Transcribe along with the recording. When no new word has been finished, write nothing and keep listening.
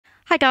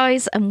Hi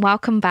guys, and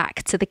welcome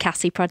back to the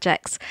Cassie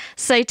Projects.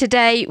 So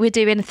today we're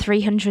doing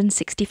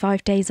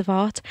 365 days of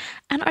art,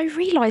 and I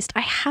realised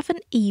I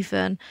haven't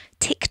even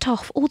ticked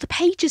off all the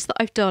pages that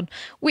I've done,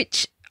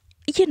 which,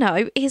 you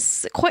know,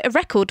 is quite a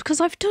record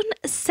because I've done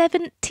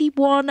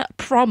 71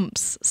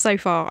 prompts so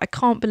far. I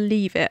can't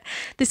believe it.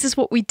 This is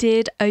what we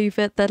did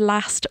over the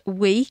last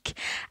week,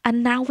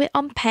 and now we're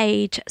on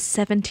page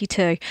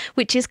 72,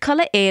 which is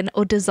colour in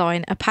or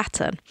design a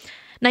pattern.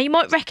 Now, you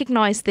might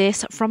recognise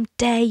this from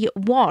day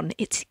one.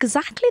 It's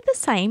exactly the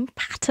same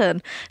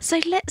pattern. So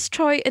let's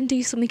try and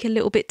do something a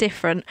little bit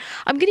different.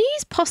 I'm going to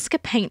use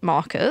Posca paint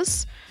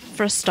markers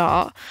for a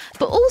start,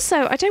 but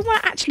also I don't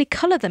want to actually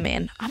colour them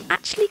in. I'm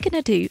actually going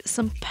to do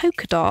some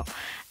polka dot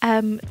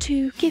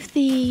to give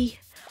the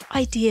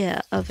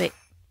idea of it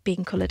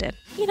being coloured in,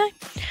 you know.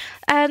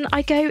 And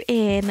I go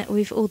in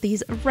with all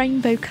these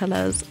rainbow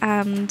colours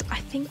and I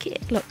think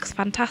it looks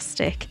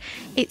fantastic.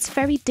 It's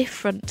very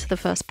different to the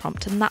first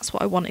prompt, and that's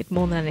what I wanted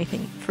more than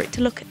anything, for it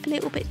to look a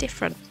little bit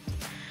different.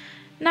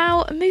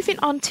 Now, moving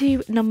on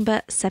to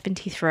number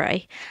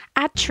 73,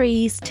 add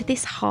trees to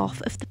this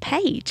half of the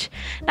page.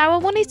 Now, I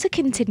wanted to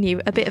continue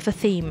a bit of a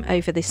theme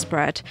over this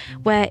spread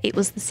where it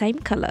was the same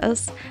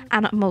colours,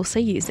 and I'm also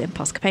using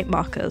Posca paint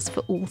markers for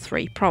all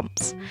three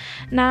prompts.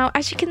 Now,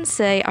 as you can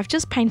see, I've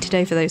just painted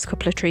over those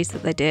couple of trees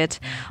that they did.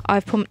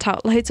 I've pumped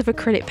out loads of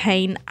acrylic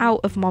paint out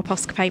of my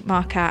Posca paint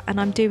marker,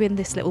 and I'm doing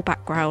this little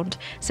background.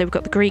 So we've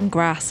got the green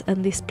grass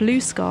and this blue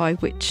sky,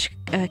 which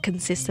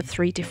consists of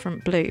three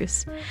different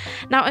blues.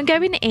 Now I'm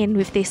going in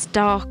with this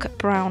dark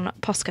brown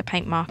Posca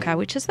paint marker,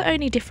 which is the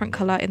only different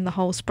colour in the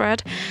whole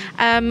spread.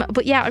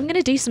 But yeah, I'm going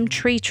to do some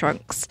tree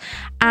trunks,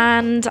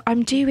 and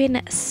I'm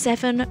doing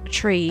 7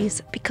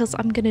 trees because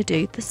I'm going to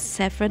do the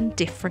 7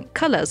 different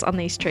colours on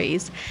these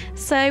trees.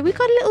 So we've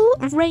got a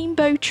little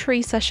rainbow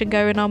tree session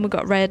going on. We've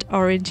got red,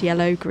 orange,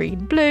 yellow,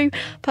 green, blue,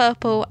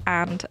 purple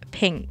and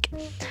pink.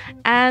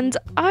 And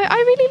I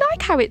really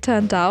like how it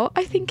turned out.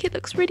 I think it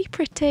looks really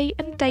pretty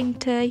and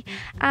dainty,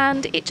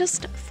 and it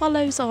just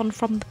follows on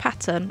from the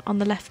pattern on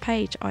the left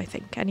page, I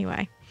think,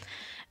 anyway.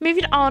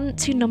 Moving on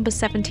to number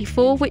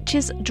 74, which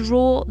is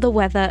draw the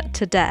weather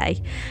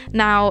today.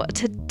 Now,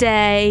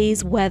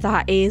 today's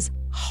weather is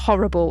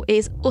horrible. It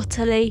is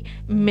utterly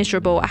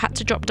miserable. I had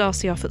to drop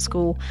Darcy off at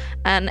school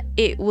and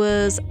it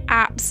was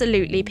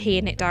absolutely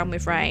peeing it down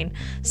with rain.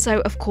 So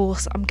of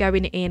course I'm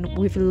going in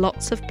with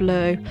lots of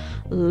blue,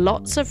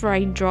 lots of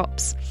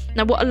raindrops.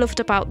 Now what I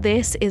loved about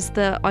this is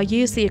that I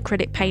used the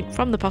acrylic paint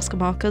from the Posca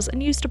markers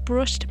and used a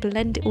brush to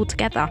blend it all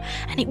together,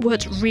 and it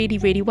worked really,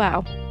 really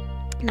well.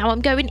 Now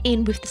I'm going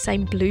in with the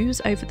same blues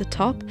over the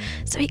top,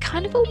 so it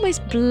kind of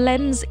almost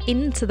blends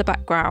into the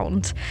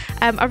background.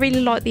 I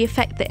really like the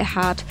effect that it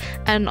had,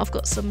 and I've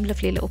got some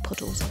lovely little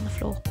puddles on the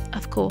floor,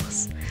 of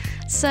course.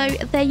 So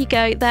there you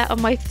go, there are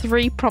my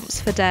 3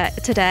 prompts for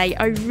today.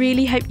 I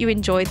really hope you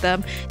enjoyed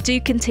them. Do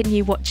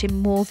continue watching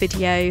more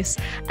videos,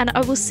 and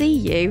I will see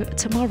you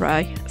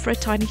tomorrow for a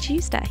Tiny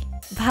Tuesday.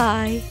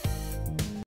 Bye.